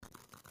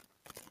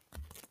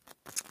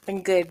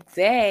Good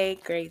day,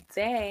 great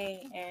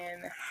day,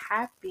 and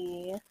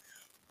happy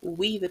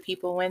We the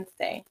People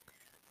Wednesday.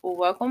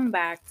 Welcome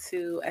back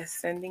to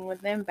Ascending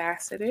with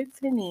Ambassador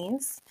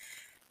Denise.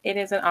 It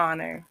is an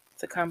honor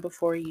to come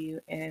before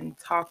you and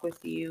talk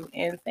with you,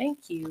 and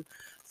thank you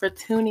for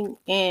tuning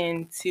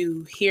in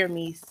to hear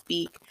me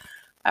speak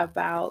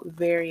about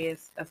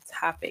various of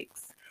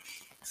topics.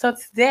 So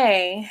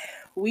today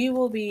we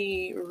will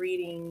be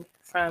reading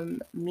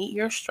from Meet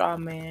Your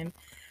Strawman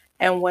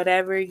and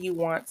Whatever You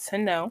Want to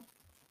Know.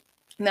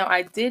 Now,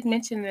 I did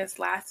mention this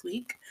last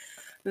week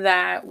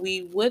that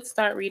we would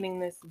start reading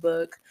this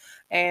book,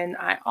 and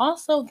I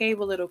also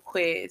gave a little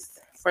quiz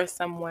for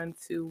someone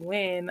to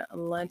win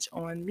lunch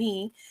on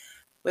me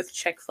with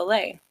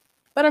Chick-fil-A.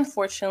 But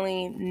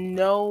unfortunately,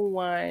 no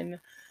one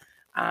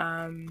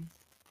um,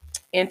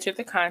 entered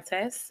the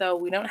contest, so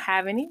we don't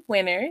have any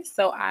winners.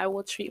 So I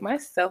will treat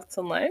myself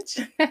to lunch.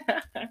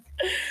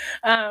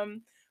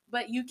 um,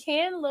 but you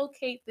can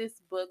locate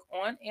this book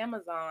on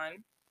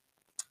Amazon.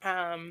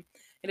 Um,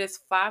 it is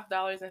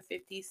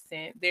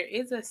 $5.50. There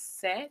is a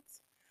set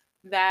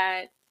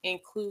that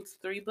includes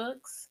 3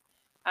 books.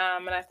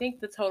 And I think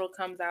the total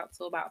comes out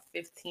to about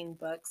 $15,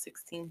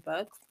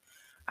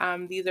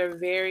 $16. These are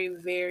very,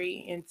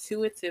 very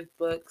intuitive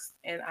books,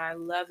 and I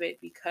love it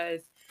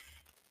because,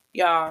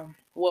 y'all,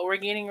 what we're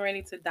getting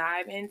ready to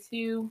dive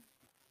into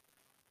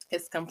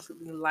is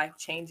completely life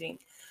changing.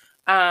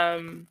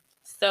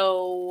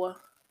 So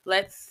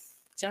let's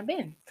jump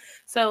in.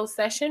 So,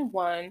 session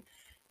 1,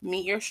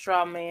 meet your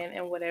straw man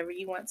and whatever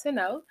you want to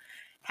know.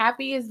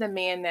 Happy is the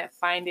man that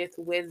findeth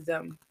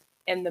wisdom,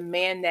 and the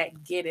man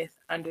that getteth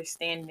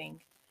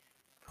understanding.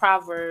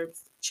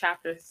 Proverbs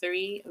chapter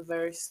 3,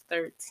 verse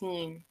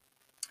 13.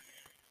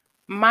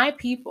 My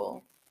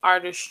people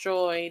are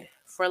destroyed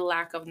for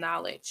lack of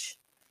knowledge.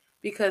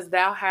 Because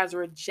thou hast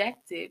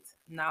rejected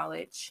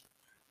knowledge,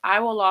 I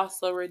will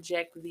also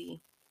reject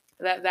thee,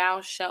 that thou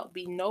shalt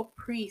be no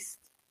priest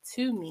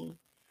to me,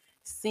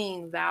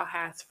 seeing thou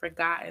hast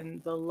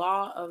forgotten the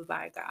law of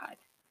thy God.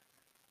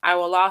 I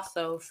will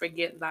also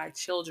forget thy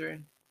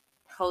children.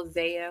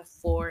 Hosea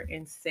 4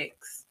 and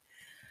 6.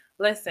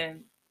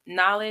 Listen,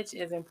 knowledge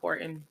is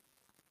important,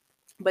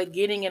 but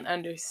getting an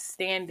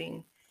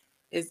understanding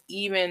is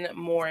even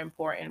more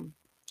important.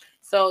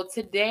 So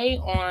today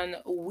on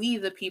We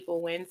the People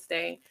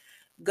Wednesday,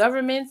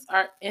 governments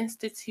are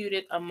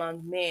instituted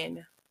among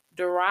men,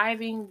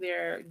 deriving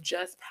their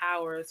just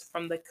powers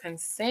from the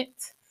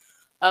consent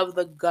of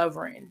the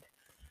governed.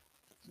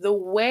 The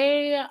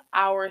way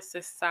our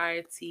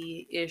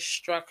society is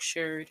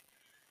structured,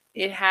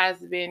 it has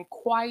been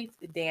quite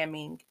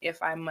damning,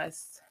 if I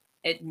must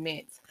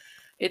admit.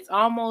 It's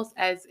almost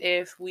as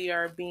if we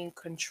are being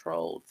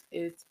controlled.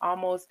 It's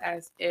almost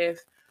as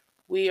if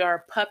we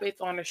are puppets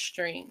on a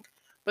string.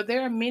 But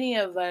there are many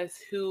of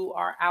us who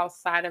are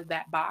outside of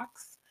that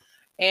box.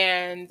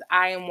 And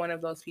I am one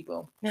of those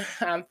people.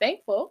 I'm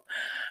thankful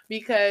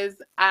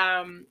because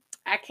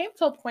I came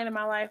to a point in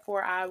my life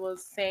where I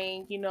was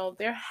saying,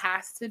 there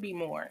has to be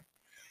more.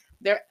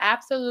 There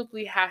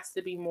absolutely has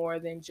to be more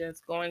than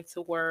just going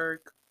to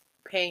work,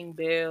 paying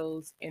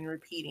bills, and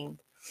repeating.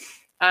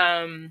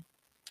 Um,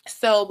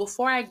 so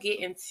before I get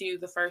into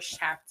the first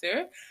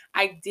chapter,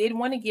 I did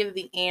want to give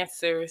the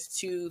answers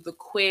to the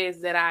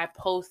quiz that I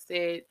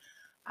posted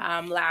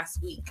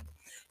last week.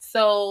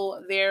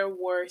 So there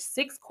were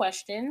 6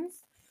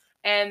 questions,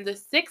 and the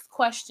 6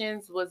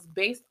 questions was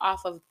based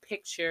off of a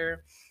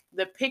picture.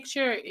 The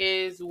picture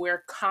is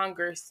where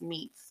Congress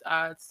meets.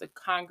 It's the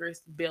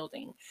Congress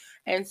building.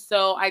 And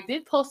so I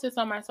did post this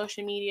on my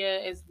social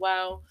media as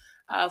well.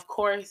 Of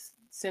course,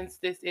 since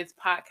this is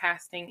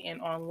podcasting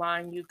and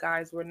online, you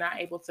guys were not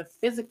able to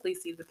physically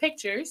see the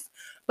pictures,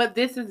 but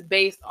this is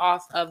based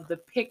off of the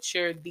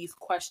picture, these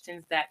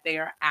questions that they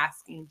are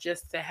asking,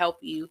 just to help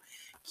you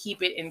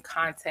keep it in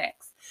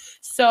context.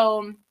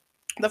 So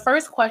the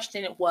first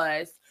question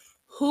was,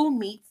 who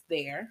meets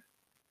there?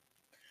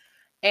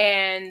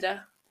 And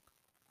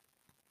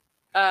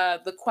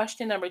the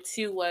question number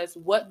 2 was,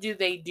 what do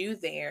they do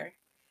there?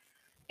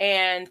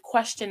 And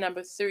question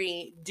number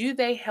 3, do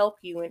they help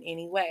you in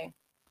any way?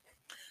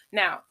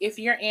 Now, if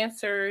your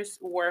answers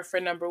were for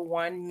number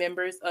 1,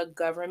 members of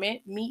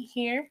government meet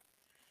here.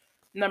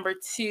 Number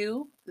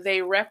 2,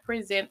 they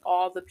represent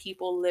all the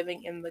people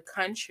living in the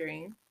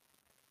country.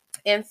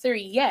 And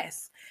 3,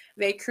 yes,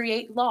 they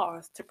create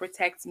laws to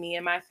protect me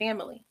and my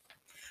family.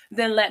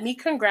 Then let me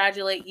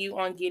congratulate you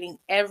on getting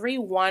every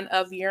one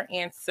of your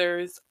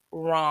answers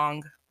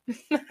wrong.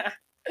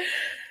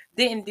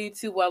 Didn't do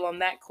too well on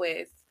that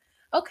quiz.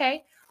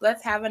 Okay,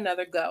 let's have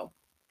another go.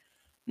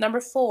 Number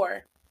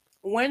 4,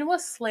 when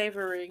was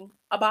slavery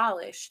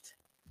abolished?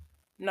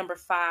 Number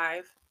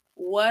 5,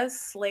 was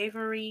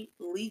slavery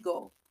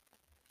legal?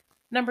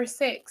 Number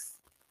 6,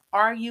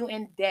 are you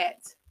in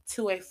debt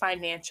to a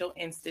financial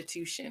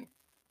institution?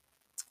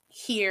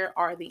 Here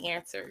are the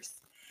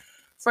answers.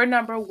 For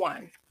number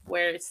 1,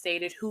 where it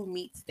stated who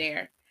meets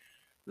there,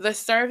 the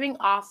serving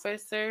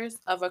officers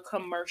of a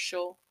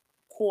commercial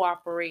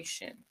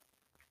corporation.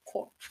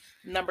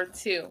 Number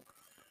 2,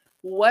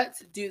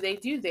 What do they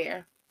do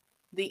there?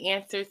 The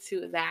answer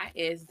to that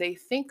is they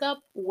think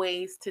up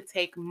ways to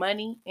take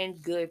money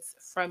and goods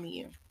from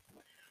you.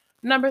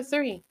 Number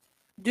three,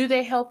 do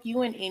they help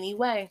you in any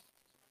way?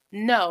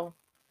 No,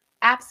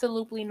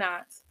 absolutely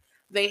not.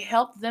 They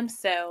help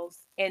themselves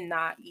and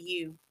not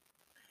you.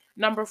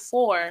 Number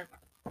four,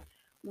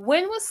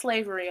 when was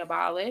slavery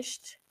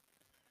abolished?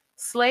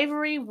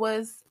 Slavery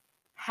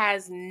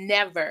has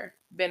never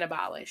been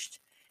abolished,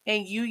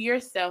 and you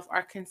yourself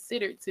are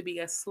considered to be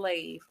a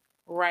slave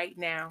right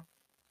now.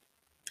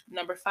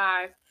 Number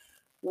five,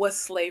 was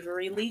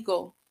slavery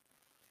legal?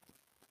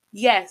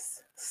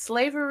 Yes,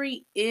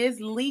 slavery is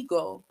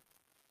legal,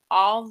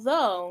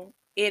 although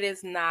it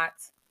is not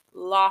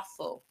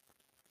lawful.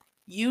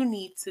 You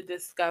need to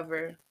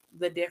discover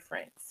the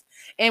difference.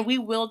 And we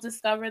will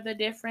discover the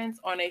difference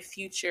on a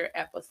future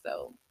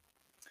episode.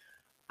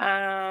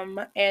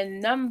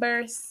 And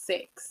number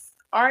six,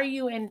 are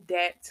you in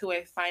debt to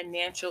a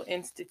financial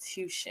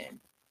institution?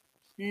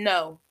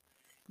 No,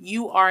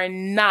 you are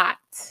not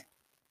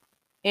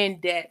in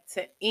debt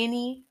to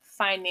any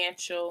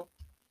financial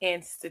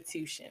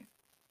institution.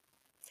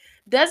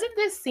 Doesn't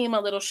this seem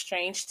a little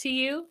strange to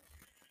you?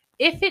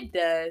 If it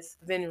does,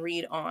 then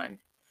read on.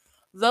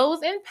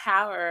 Those in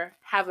power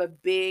have a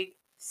big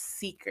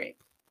secret.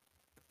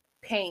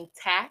 Paying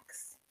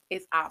tax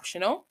is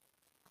optional.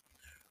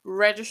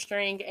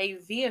 Registering a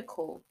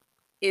vehicle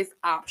is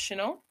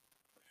optional.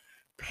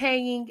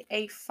 Paying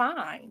a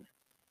fine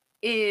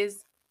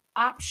is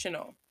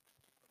optional.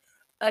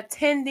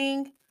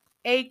 Attending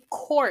a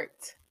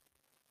court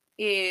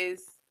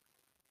is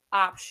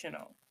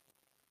optional.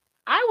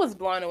 I was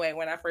blown away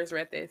when I first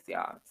read this,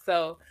 y'all.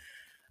 So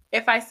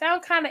if I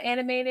sound kind of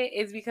animated,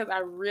 it's because I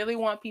really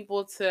want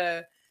people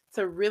to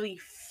really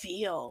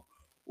feel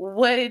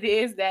what it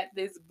is that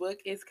this book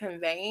is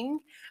conveying.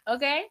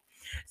 Okay?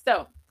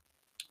 So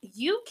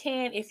you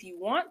can if you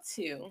want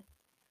to,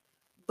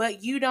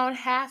 but you don't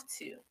have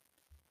to.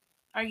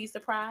 Are you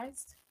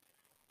surprised?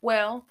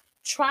 Well,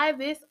 try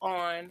this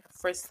on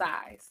for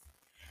size.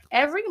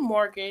 Every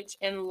mortgage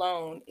and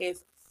loan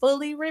is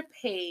fully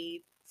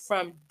repaid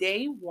from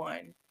day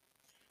one.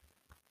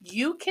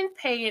 You can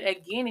pay it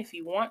again if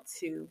you want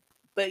to,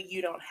 but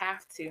you don't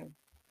have to.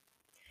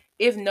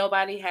 If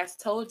nobody has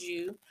told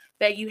you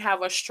that you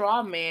have a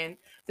straw man,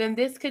 then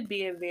this could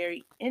be a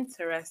very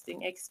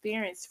interesting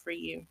experience for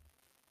you.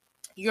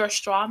 Your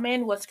straw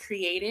man was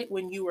created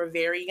when you were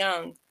very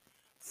young,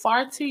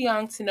 far too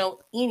young to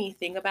know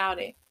anything about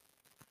it.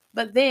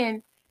 But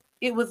then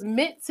it was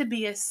meant to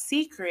be a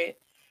secret,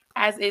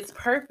 as its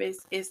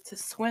purpose is to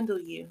swindle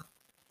you.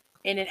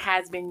 And it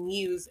has been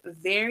used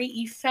very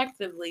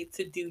effectively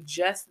to do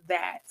just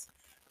that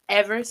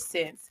ever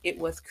since it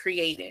was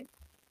created.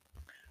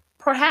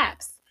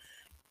 Perhaps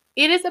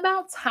it is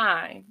about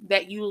time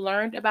that you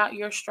learned about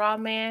your straw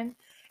man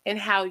and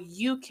how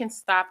you can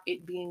stop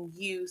it being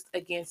used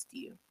against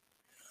you.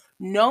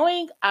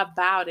 Knowing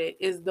about it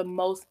is the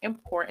most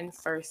important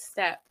first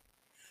step.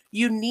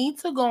 You need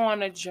to go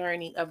on a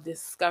journey of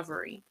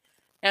discovery.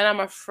 And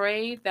I'm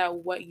afraid that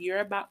what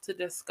you're about to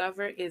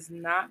discover is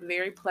not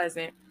very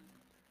pleasant.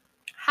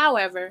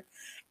 However,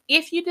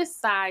 if you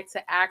decide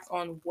to act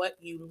on what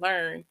you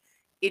learn,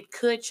 it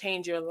could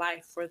change your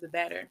life for the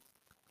better.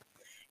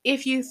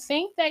 If you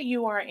think that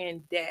you are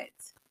in debt,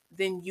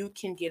 then you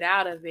can get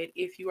out of it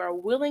if you are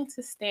willing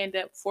to stand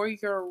up for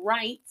your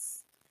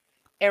rights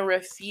and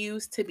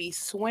refuse to be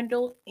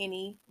swindled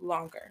any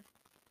longer.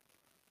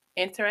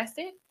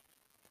 Interested?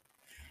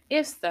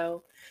 If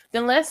so,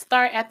 then let's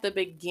start at the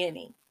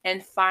beginning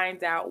and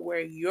find out where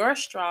your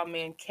straw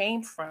man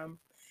came from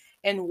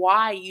and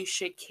why you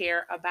should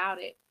care about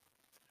it.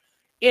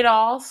 It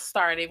all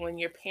started when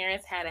your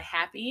parents had a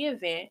happy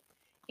event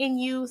and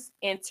you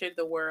entered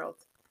the world.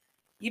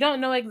 You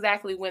don't know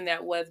exactly when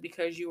that was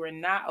because you were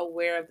not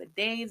aware of the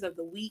days of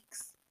the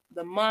weeks,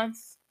 the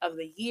months of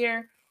the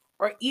year,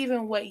 or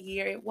even what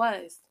year it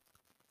was.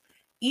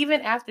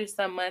 Even after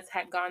some months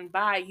had gone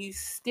by, you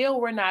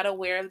still were not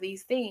aware of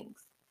these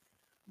things.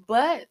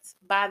 But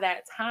by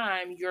that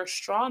time, your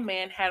straw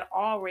man had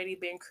already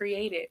been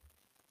created,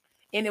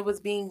 and it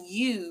was being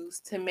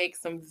used to make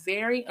some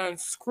very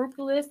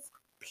unscrupulous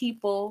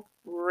people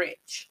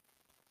rich.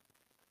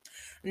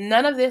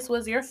 None of this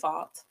was your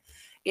fault.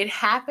 It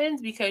happened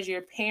because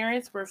your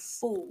parents were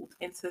fooled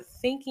into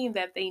thinking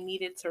that they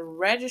needed to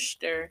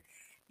register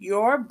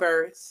your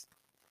birth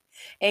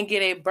and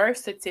get a birth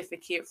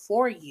certificate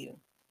for you.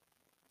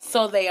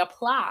 So they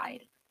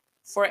applied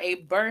for a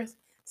birth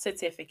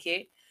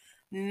certificate,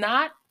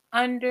 not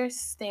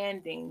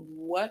understanding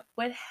what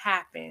would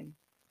happen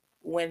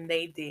when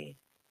they did.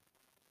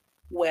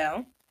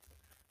 Well,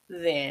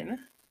 then,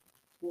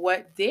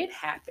 what did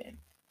happen?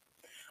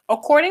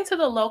 According to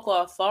the local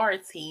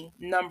authority,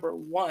 number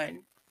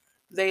one,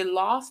 they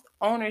lost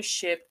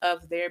ownership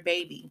of their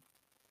baby,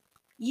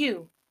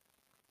 you.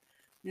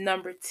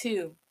 Number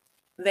two,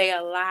 they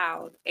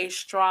allowed a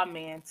straw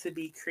man to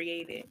be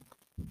created.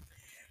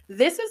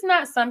 This is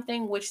not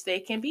something which they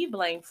can be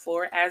blamed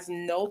for, as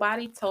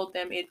nobody told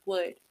them it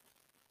would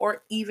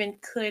or even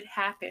could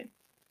happen.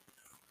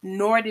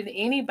 nor did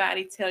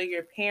anybody tell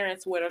your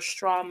parents what a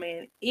straw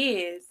man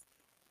is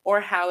or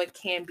how it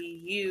can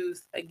be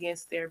used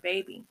against their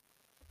baby.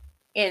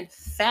 In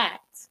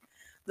fact,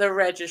 the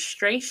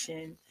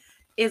registration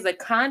is a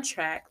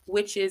contract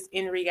which is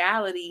in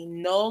reality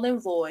null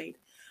and void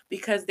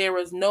because there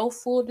was no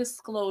full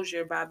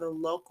disclosure by the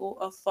local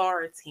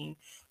authority,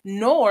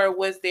 nor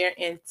was there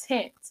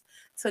intent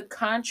to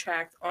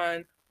contract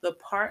on the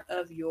part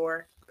of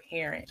your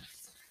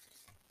parents.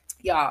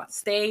 Y'all,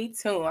 stay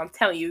tuned. I'm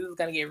telling you, this is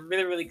going to get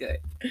really, really good.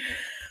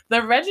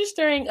 The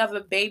registering of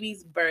a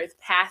baby's birth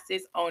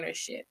passes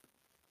ownership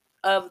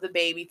of the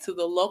baby to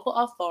the local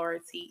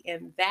authority,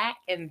 and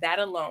that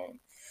alone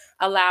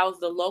allows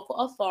the local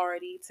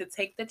authority to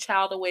take the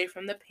child away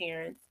from the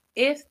parents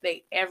if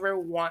they ever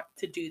want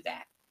to do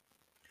that.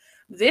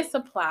 This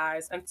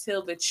applies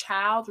until the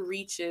child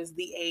reaches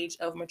the age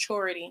of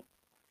maturity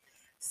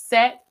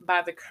set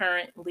by the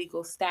current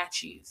legal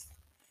statutes.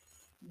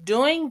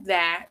 Doing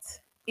that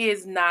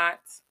is not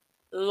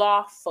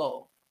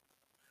lawful,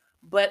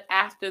 but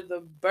after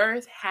the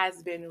birth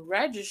has been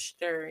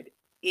registered,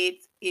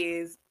 it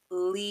is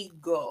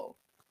legal.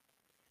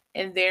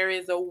 And there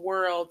is a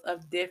world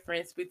of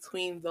difference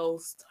between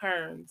those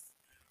terms.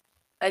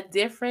 A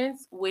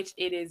difference which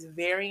it is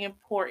very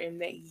important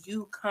that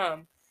you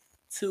come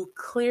to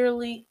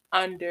clearly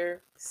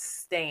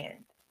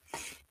understand.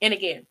 And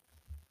again,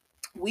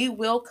 we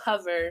will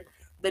cover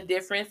the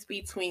difference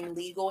between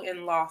legal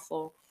and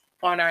lawful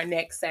on our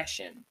next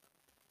session.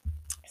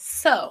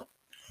 So,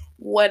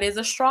 what is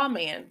a straw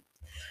man?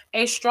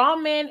 A straw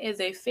man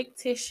is a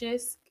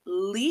fictitious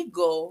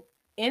legal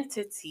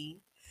entity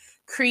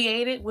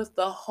created with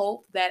the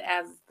hope that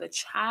as the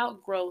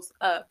child grows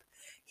up,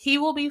 he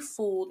will be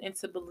fooled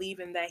into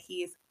believing that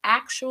he is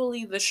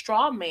actually the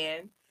straw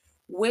man,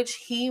 which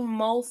he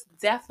most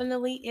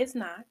definitely is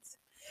not,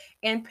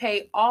 and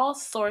pay all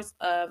sorts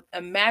of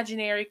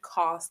imaginary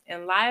costs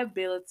and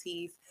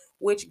liabilities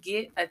which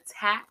get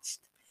attached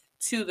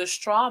to the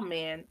straw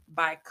man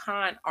by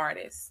con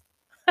artists.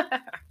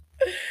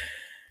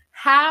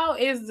 How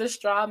is the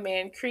straw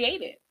man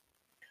created?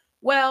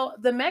 Well,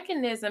 the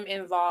mechanism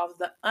involves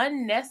the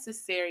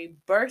unnecessary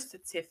birth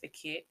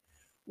certificate,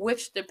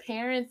 which the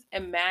parents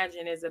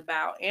imagine is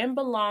about and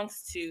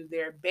belongs to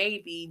their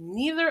baby,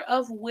 neither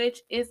of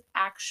which is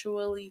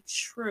actually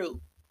true.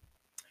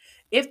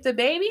 If the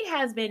baby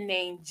has been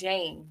named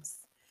James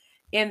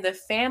and the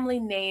family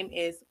name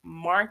is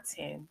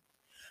Martin,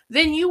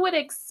 then you would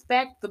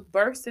expect the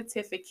birth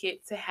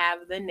certificate to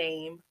have the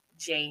name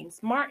James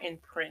Martin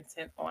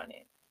printed on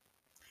it.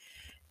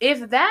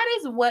 If that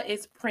is what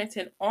is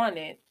printed on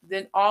it,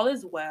 then all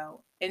is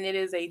well, and it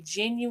is a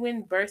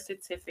genuine birth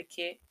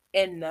certificate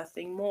and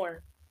nothing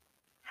more.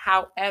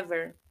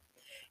 However,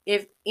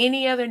 if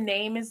any other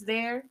name is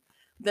there,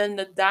 then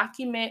the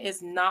document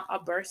is not a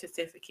birth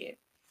certificate,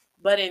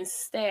 but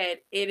instead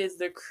it is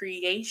the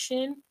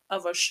creation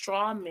of a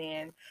straw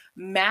man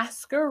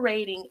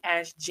masquerading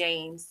as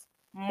James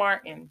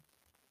Martin.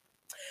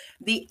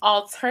 The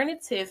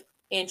alternative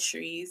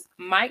entries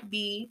might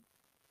be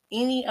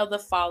any of the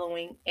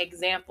following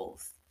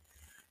examples: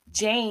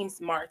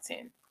 James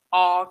Martin,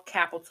 all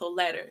capital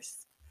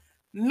letters;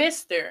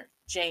 Mr.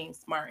 James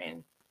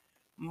Martin,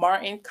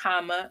 Martin,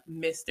 comma,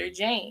 Mr.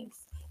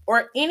 James,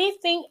 or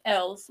anything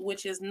else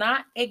which is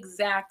not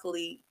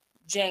exactly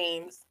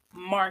James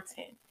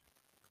Martin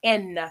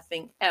and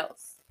nothing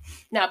else.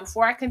 Now,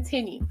 before I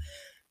continue,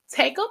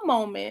 take a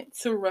moment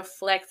to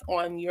reflect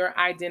on your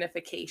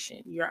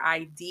identification, your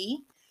ID,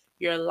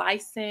 your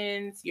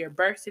license, your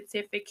birth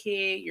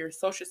certificate, your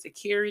social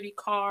security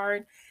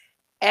card.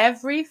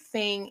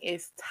 Everything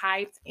is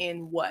typed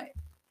in what?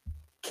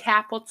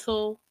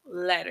 Capital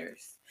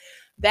letters.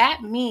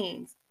 That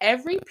means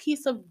every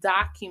piece of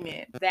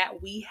document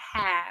that we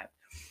have,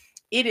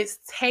 it is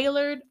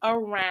tailored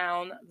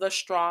around the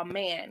straw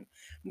man,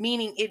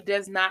 meaning it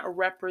does not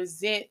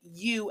represent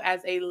you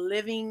as a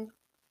living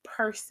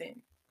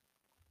person.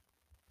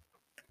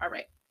 All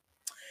right.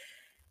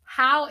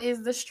 How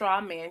is the straw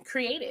man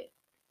created?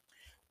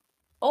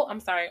 Oh, I'm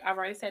sorry. I've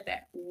already said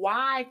that.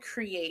 Why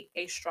create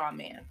a straw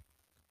man?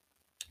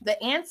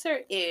 The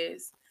answer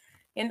is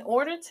in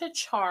order to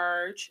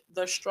charge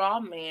the straw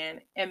man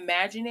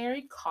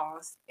imaginary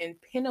costs and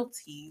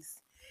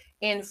penalties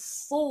and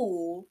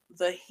fool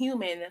the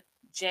human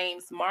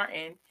James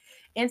Martin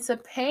into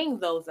paying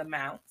those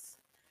amounts.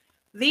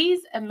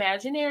 These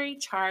imaginary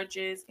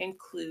charges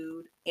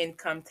include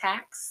income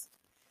tax,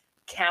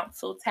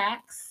 council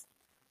tax,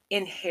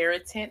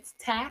 inheritance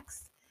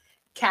tax,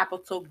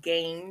 capital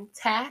gain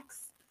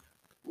tax,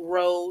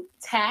 road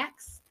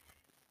tax,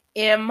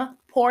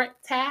 import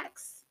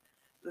tax,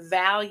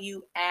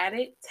 value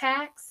added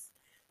tax,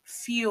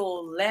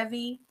 fuel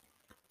levy,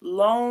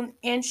 loan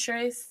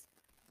interest,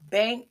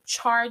 bank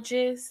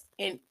charges,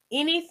 and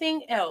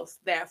anything else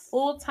that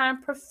full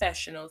time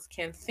professionals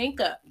can think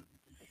of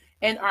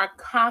and are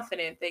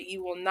confident that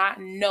you will not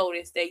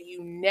notice that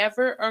you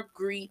never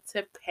agreed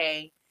to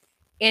pay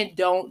and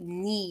don't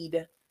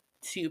need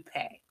to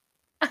pay.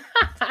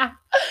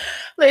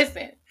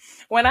 Listen,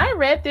 when I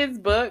read this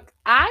book,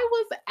 I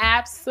was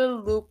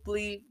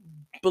absolutely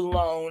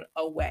blown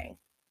away.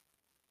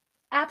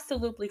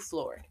 Absolutely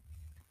floored.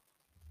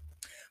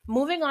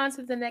 Moving on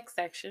to the next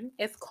section,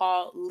 it's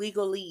called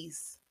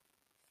legalese.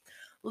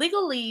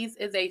 Legalese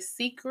is a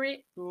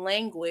secret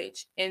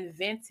language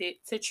invented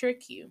to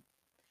trick you.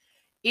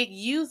 It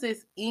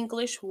uses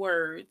English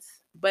words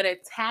but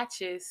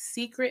attaches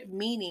secret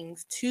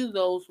meanings to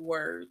those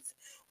words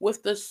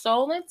with the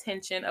sole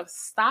intention of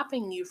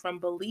stopping you from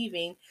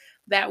believing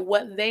that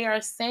what they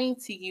are saying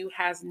to you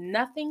has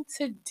nothing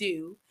to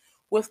do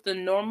with the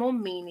normal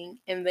meaning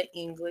in the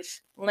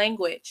English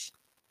language.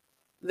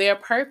 Their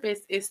purpose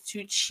is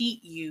to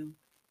cheat you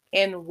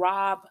and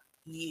rob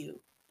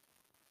you.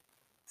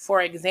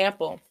 For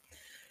example,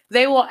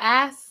 they will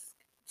ask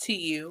to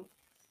you,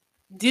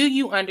 "Do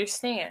you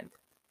understand?"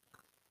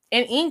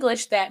 In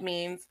English, that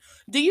means,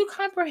 "Do you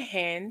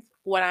comprehend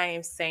what I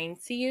am saying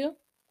to you?"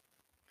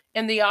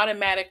 And the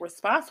automatic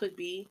response would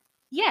be,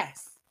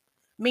 "Yes,"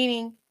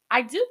 meaning,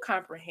 "I do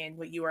comprehend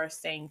what you are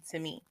saying to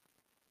me."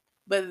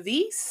 But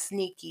these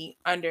sneaky,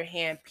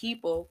 underhand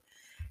people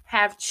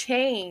have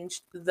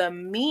changed the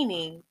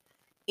meaning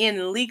in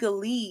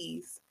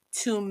legalese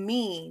to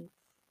mean,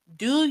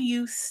 "Do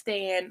you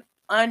stand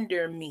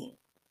under me?"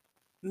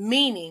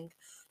 Meaning,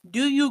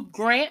 do you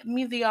grant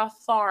me the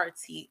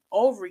authority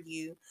over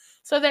you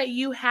so that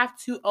you have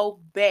to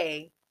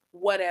obey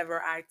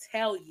whatever I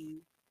tell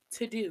you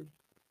to do?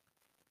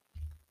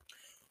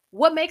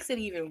 What makes it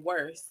even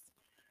worse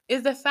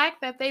is the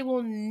fact that they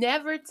will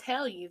never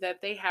tell you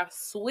that they have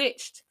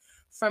switched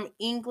from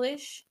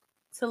English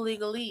to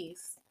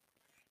legalese.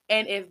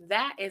 And if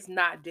that is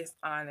not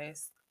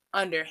dishonest,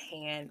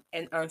 underhand,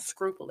 and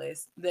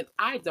unscrupulous, then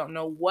I don't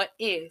know what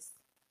is.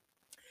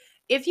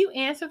 If you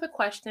answer the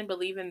question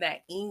believing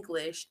that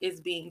English is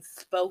being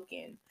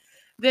spoken,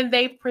 then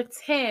they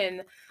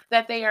pretend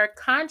that they are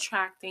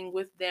contracting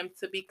with them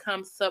to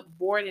become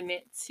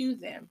subordinate to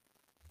them.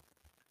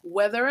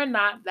 Whether or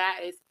not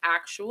that is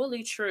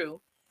actually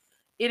true,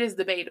 it is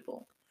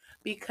debatable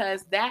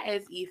because that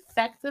is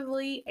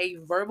effectively a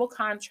verbal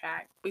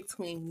contract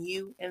between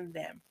you and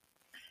them.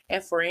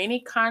 And for any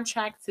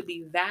contract to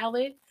be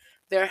valid,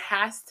 there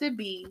has to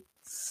be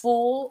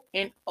full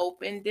and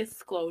open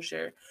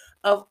disclosure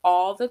of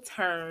all the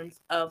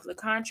terms of the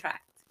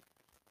contract,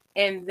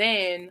 and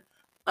then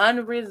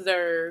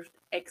unreserved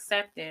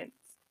acceptance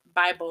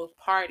by both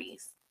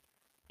parties.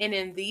 And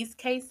in these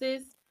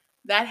cases,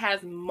 that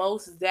has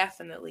most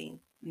definitely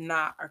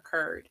not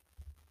occurred.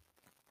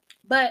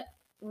 But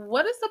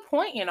what is the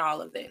point in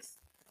all of this?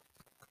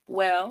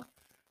 Well,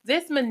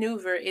 this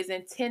maneuver is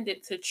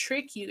intended to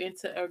trick you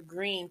into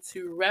agreeing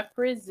to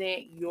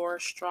represent your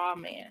straw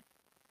man.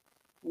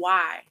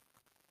 Why?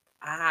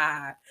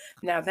 Ah,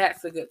 now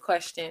that's a good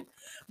question.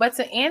 But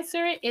to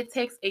answer it, it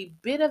takes a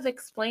bit of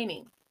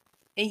explaining,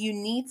 and you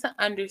need to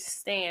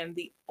understand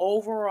the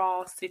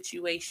overall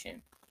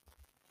situation.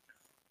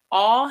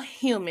 All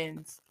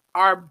humans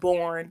are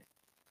born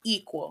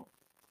equal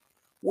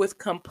with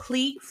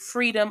complete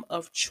freedom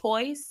of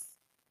choice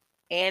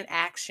and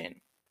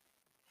action.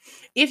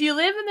 If you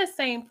live in the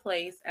same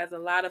place as a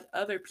lot of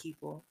other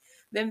people,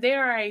 then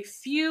there are a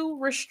few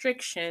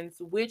restrictions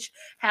which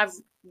have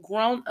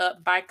grown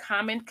up by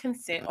common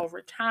consent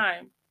over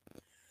time.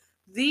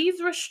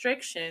 These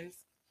restrictions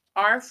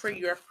are for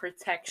your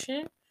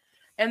protection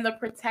and the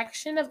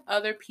protection of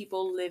other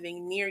people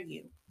living near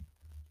you.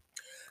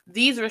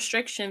 These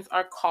restrictions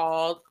are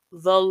called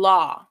the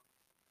law,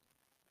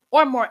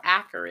 or more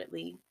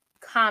accurately,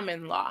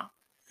 common law.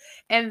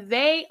 And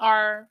they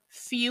are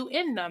few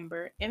in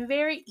number and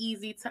very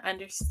easy to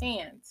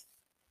understand.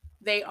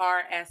 They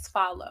are as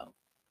follow.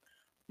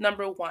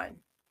 Number one,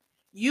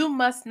 you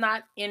must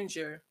not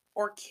injure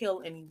or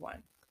kill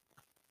anyone.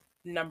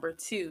 Number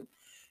two,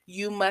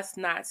 you must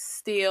not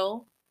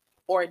steal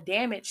or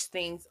damage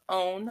things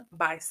owned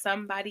by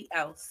somebody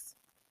else.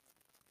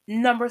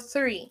 Number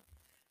three,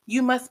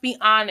 you must be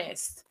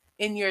honest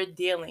in your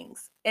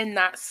dealings and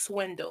not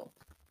swindle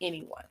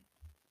anyone.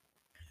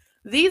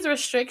 These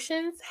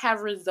restrictions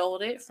have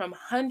resulted from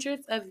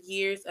hundreds of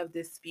years of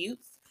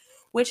disputes,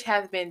 which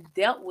have been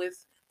dealt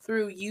with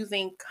through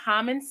using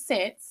common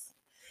sense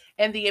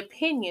and the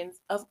opinions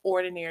of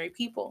ordinary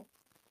people.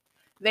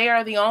 They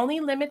are the only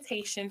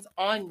limitations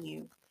on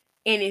you,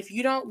 and if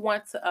you don't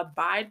want to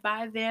abide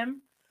by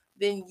them,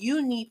 then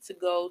you need to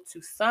go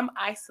to some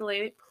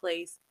isolated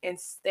place and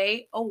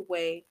stay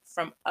away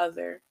from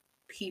other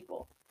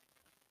people.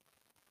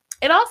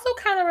 It also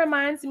kind of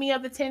reminds me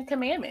of the Ten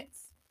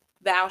Commandments.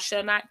 Thou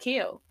shalt not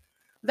kill.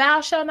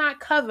 Thou shalt not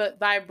covet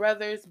thy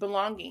brother's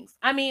belongings.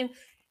 I mean,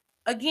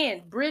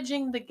 again,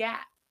 bridging the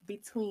gap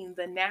between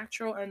the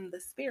natural and the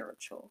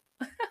spiritual.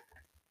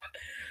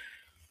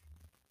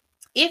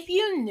 If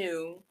you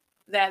knew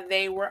that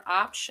they were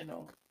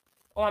optional,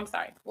 oh, I'm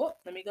sorry. Whoa,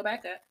 let me go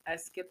back up. I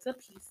skipped a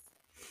piece.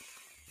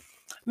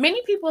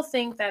 Many people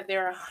think that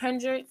there are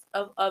hundreds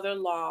of other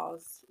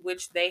laws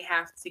which they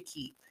have to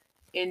keep,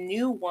 and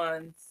new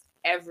ones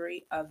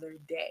every other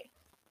day.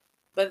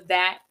 But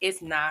that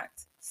is not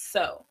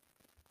so.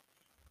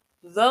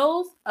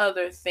 Those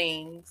other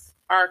things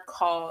are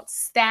called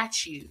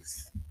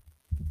statues,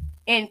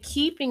 and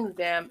keeping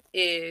them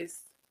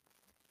is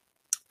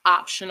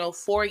optional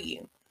for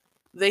you,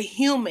 the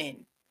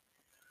human,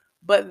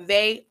 but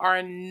they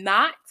are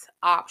not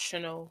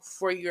optional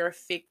for your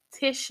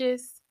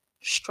fictitious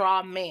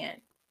straw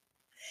man.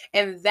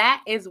 And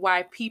that is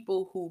why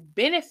people who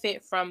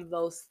benefit from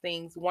those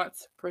things want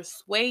to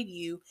persuade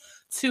you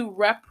to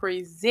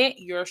represent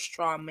your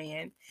straw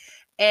man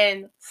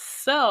and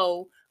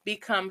so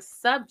become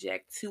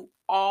subject to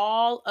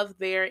all of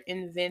their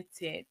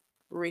invented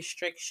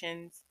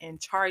restrictions and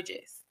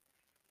charges.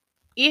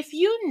 If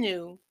you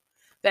knew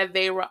that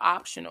they were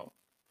optional,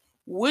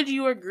 would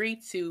you agree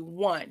to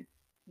one,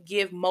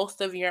 give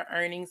most of your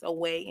earnings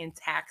away in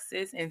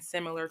taxes and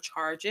similar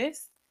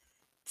charges?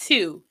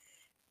 Two,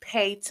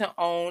 pay to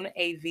own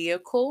a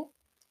vehicle.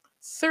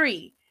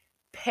 Three,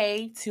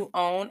 pay to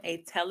own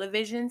a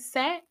television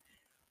set.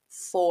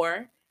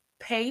 Four,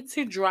 pay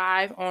to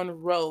drive on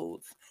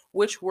roads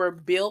which were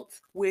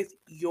built with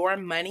your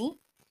money.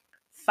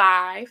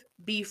 Five,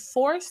 be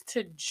forced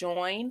to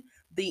join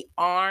the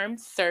armed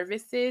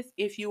services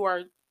if you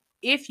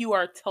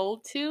are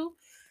told to.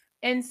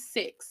 And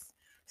six,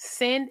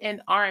 send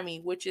an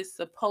army which is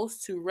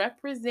supposed to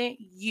represent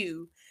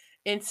you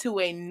into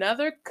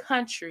another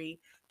country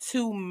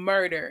to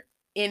murder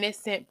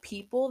innocent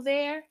people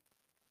there.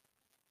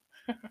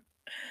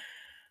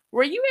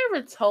 Were you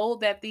ever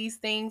told that these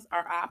things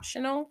are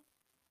optional?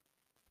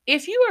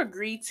 If you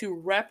agree to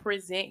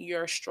represent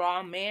your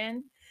straw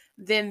man,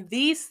 then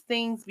these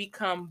things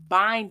become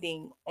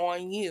binding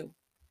on you.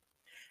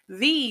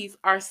 These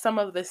are some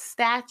of the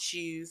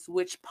statues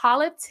which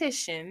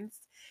politicians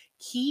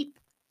keep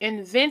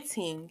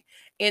inventing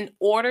in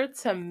order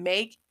to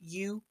make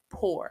you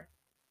poor,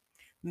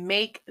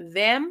 make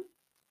them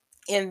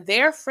and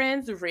their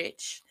friends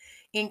rich,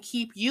 and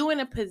keep you in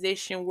a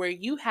position where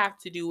you have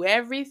to do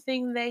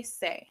everything they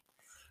say,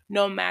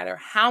 no matter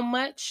how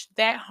much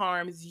that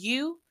harms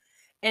you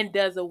and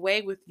does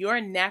away with your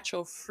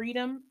natural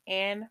freedom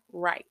and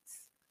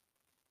rights.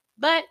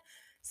 But,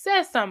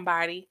 says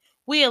somebody,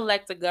 we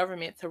elect a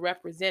government to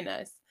represent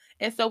us,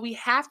 and so we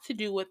have to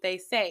do what they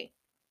say.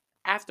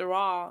 After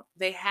all,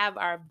 they have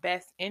our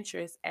best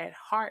interests at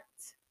heart,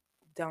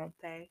 don't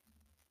they?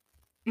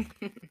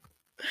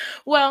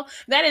 Well,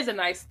 that is a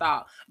nice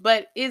thought,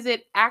 but is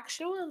it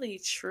actually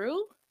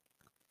true?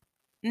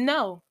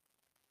 No,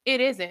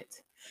 it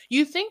isn't.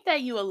 You think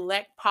that you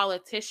elect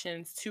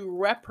politicians to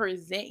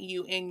represent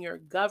you in your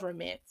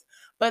government,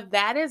 but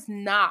that is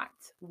not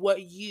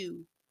what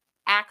you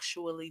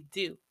actually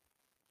do.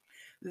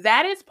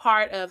 That is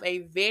part of a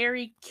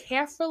very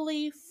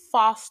carefully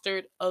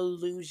fostered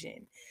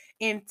illusion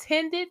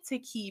intended to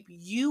keep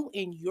you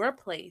in your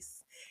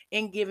place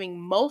and giving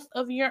most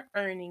of your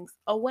earnings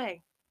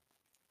away,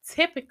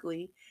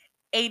 typically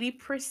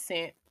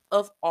 80%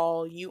 of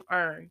all you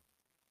earn.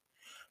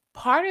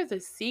 Part of the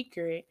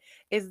secret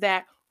is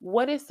that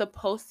what is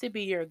supposed to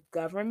be your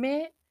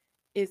government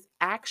is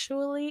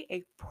actually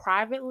a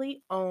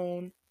privately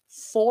owned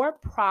for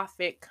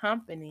profit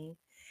company,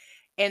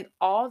 and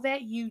all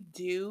that you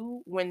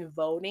do when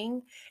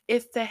voting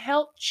is to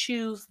help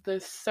choose the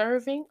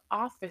serving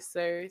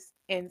officers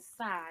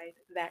inside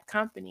that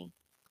company.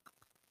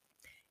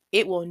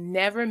 It will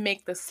never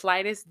make the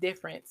slightest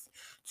difference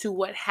to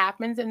what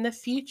happens in the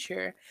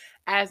future,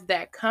 as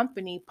that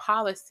company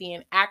policy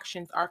and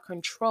actions are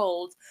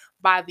controlled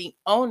by the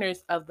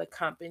owners of the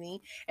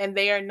company, and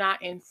they are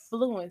not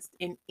influenced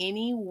in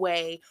any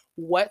way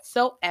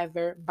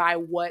whatsoever by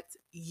what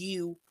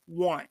you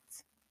want.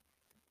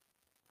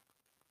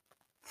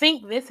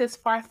 Think this is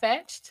far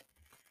fetched?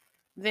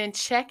 Then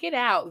check it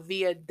out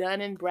via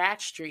Dun and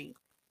Bradstreet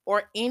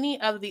or any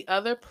of the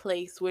other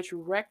place which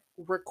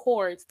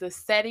records the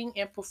setting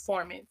and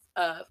performance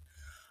of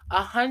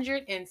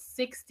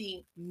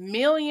 160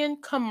 million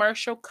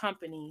commercial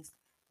companies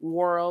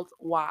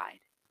worldwide.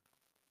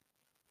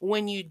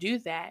 When you do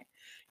that,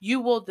 you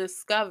will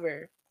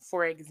discover,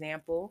 for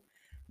example,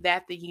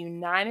 that the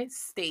United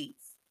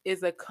States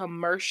is a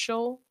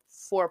commercial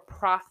for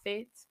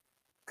profit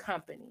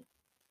company.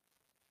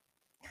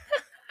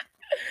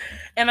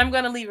 And I'm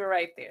going to leave it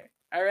right there.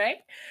 All right.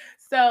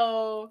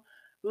 So,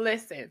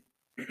 listen,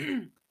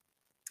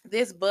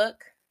 this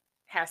book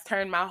has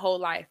turned my whole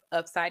life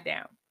upside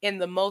down in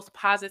the most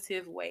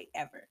positive way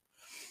ever.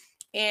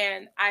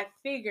 And I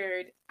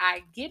figured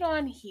I get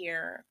on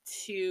here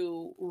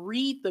to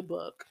read the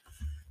book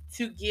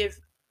to give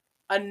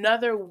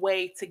another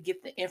way to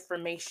get the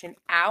information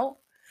out,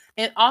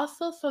 and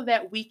also so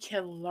that we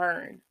can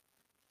learn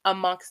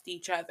amongst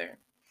each other.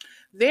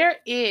 There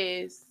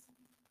is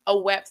a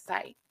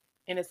website,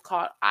 and it's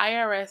called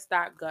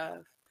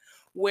irs.gov,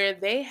 where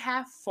they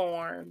have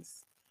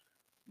forms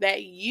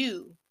that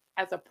you,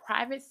 as a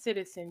private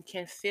citizen,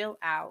 can fill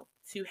out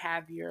to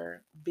have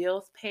your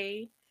bills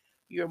paid,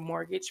 your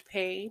mortgage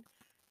paid,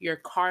 your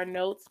car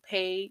notes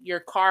paid, your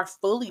car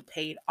fully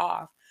paid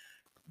off,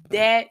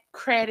 debt,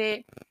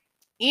 credit,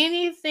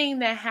 anything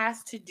that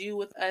has to do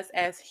with us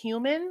as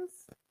humans.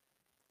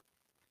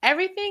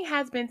 Everything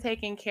has been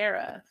taken care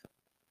of.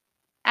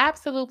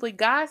 Absolutely.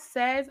 God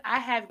says, I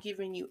have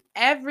given you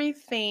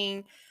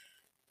everything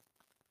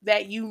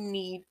that you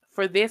need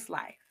for this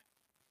life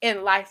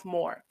and life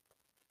more,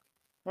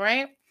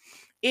 right?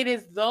 It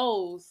is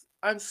those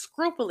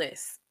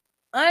unscrupulous,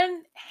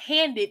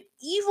 unhanded,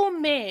 evil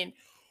men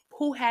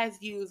who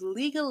has used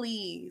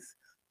legalese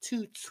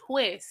to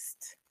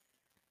twist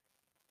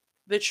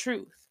the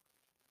truth.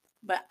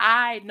 But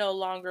I no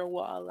longer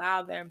will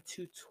allow them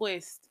to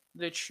twist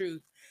the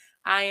truth.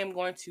 I am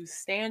going to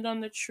stand on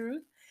the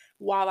truth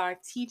while I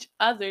teach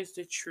others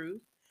the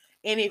truth.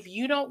 And if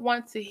you don't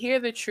want to hear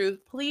the truth,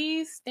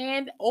 please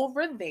stand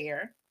over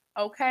there,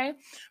 okay?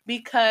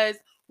 Because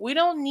we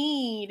don't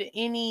need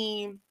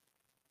any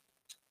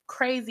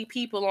crazy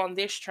people on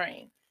this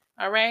train.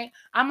 All right.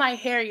 I'm like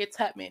Harriet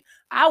Tubman.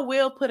 I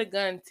will put a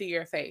gun to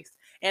your face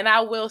and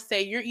I will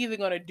say you're either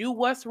going to do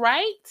what's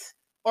right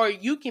or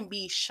you can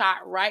be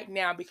shot right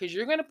now because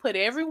you're going to put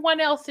everyone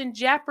else in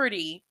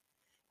jeopardy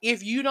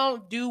if you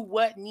don't do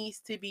what needs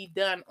to be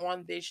done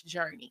on this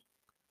journey.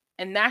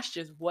 And that's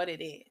just what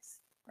it is.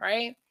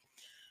 Right.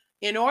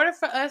 In order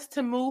for us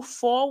to move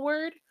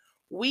forward,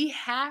 we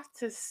have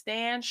to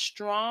stand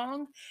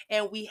strong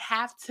and we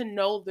have to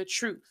know the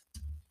truth.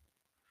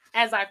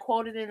 As I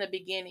quoted in the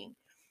beginning,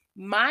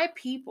 my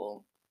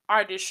people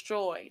are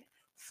destroyed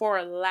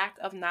for lack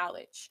of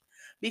knowledge,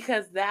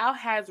 because thou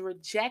hast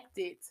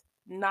rejected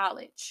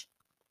knowledge.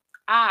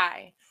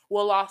 I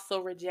will also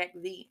reject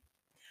thee,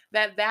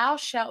 that thou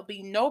shalt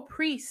be no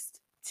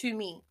priest to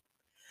me,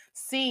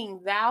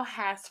 seeing thou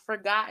hast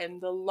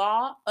forgotten the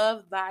law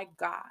of thy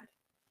God.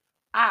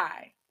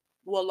 I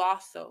will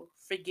also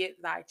forget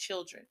thy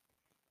children.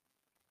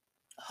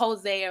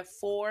 Hosea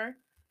 4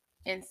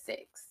 and 6.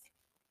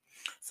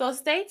 So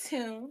stay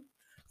tuned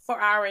for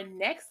our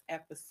next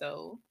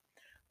episode.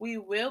 We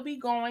will be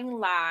going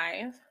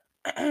live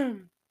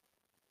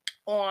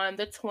on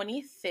the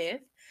 25th,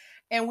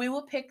 and we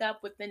will pick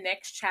up with the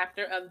next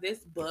chapter of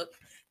this book.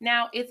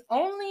 Now, it's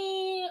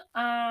only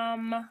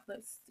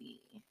let's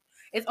see.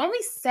 It's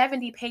only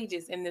 70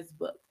 pages in this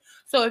book.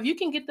 So if you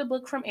can get the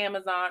book from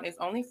Amazon, it's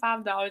only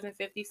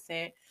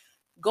 $5.50.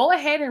 Go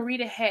ahead and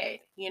read ahead,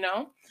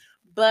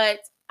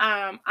 But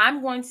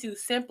I'm going to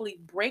simply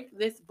break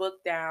this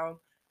book down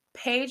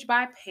page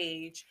by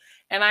page,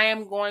 and I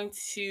am going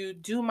to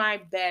do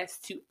my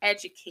best to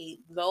educate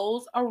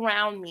those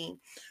around me,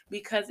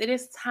 because it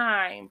is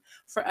time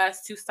for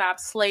us to stop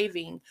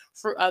slaving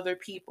for other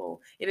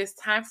people. It is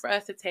time for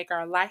us to take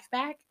our life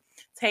back,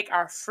 take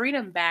our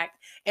freedom back,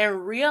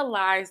 and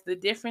realize the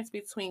difference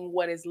between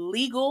what is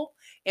legal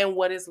and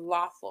what is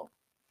lawful.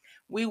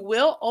 We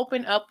will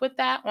open up with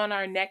that on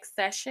our next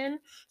session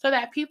so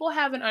that people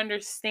have an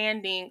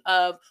understanding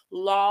of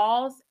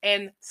laws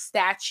and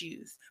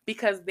statutes,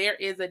 because there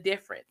is a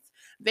difference.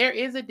 There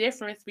is a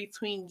difference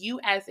between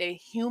you as a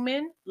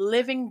human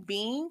living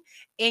being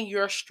and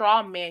your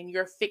straw man,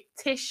 your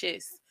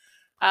fictitious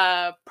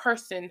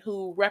person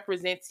who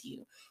represents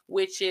you,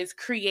 which is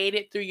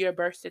created through your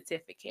birth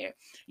certificate,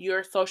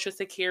 your social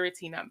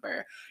security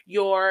number,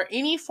 your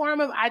any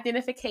form of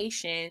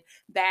identification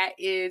that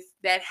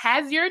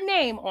has your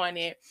name on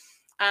it.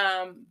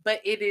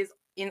 But it is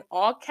in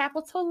all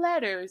capital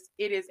letters.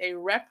 It is a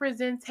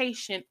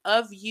representation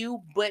of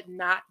you, but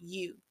not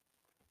you.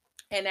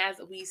 And as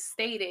we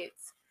stated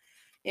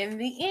in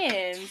the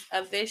end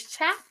of this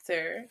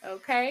chapter,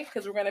 okay,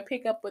 because we're going to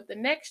pick up with the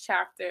next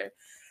chapter,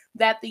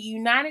 that the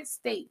United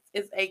States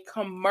is a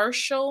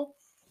commercial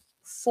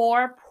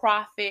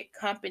for-profit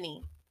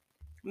company,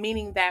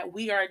 meaning that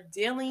we are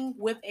dealing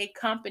with a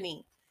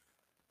company.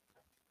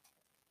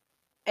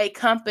 A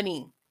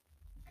company.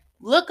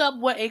 Look up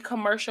what a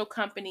commercial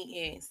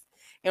company is.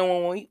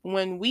 And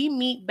when we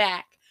meet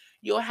back,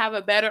 you'll have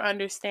a better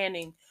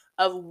understanding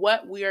of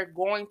what we are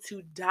going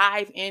to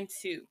dive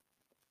into.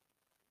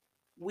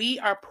 We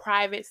are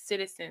private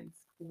citizens.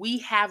 We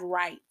have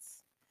rights.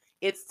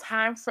 It's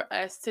time for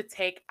us to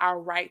take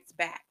our rights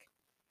back.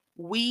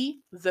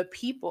 We, the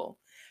people,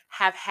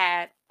 have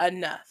had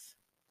enough.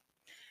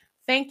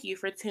 Thank you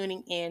for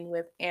tuning in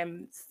with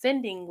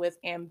Sending with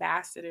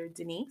Ambassador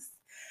Denise.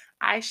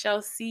 I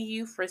shall see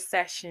you for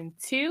session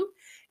 2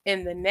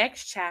 in the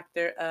next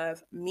chapter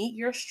of Meet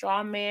Your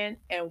Straw Man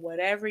and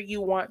Whatever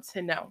You Want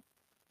to Know.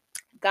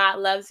 God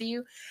loves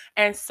you,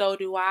 and so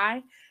do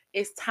I.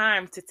 It's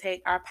time to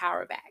take our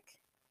power back.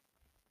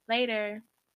 Later.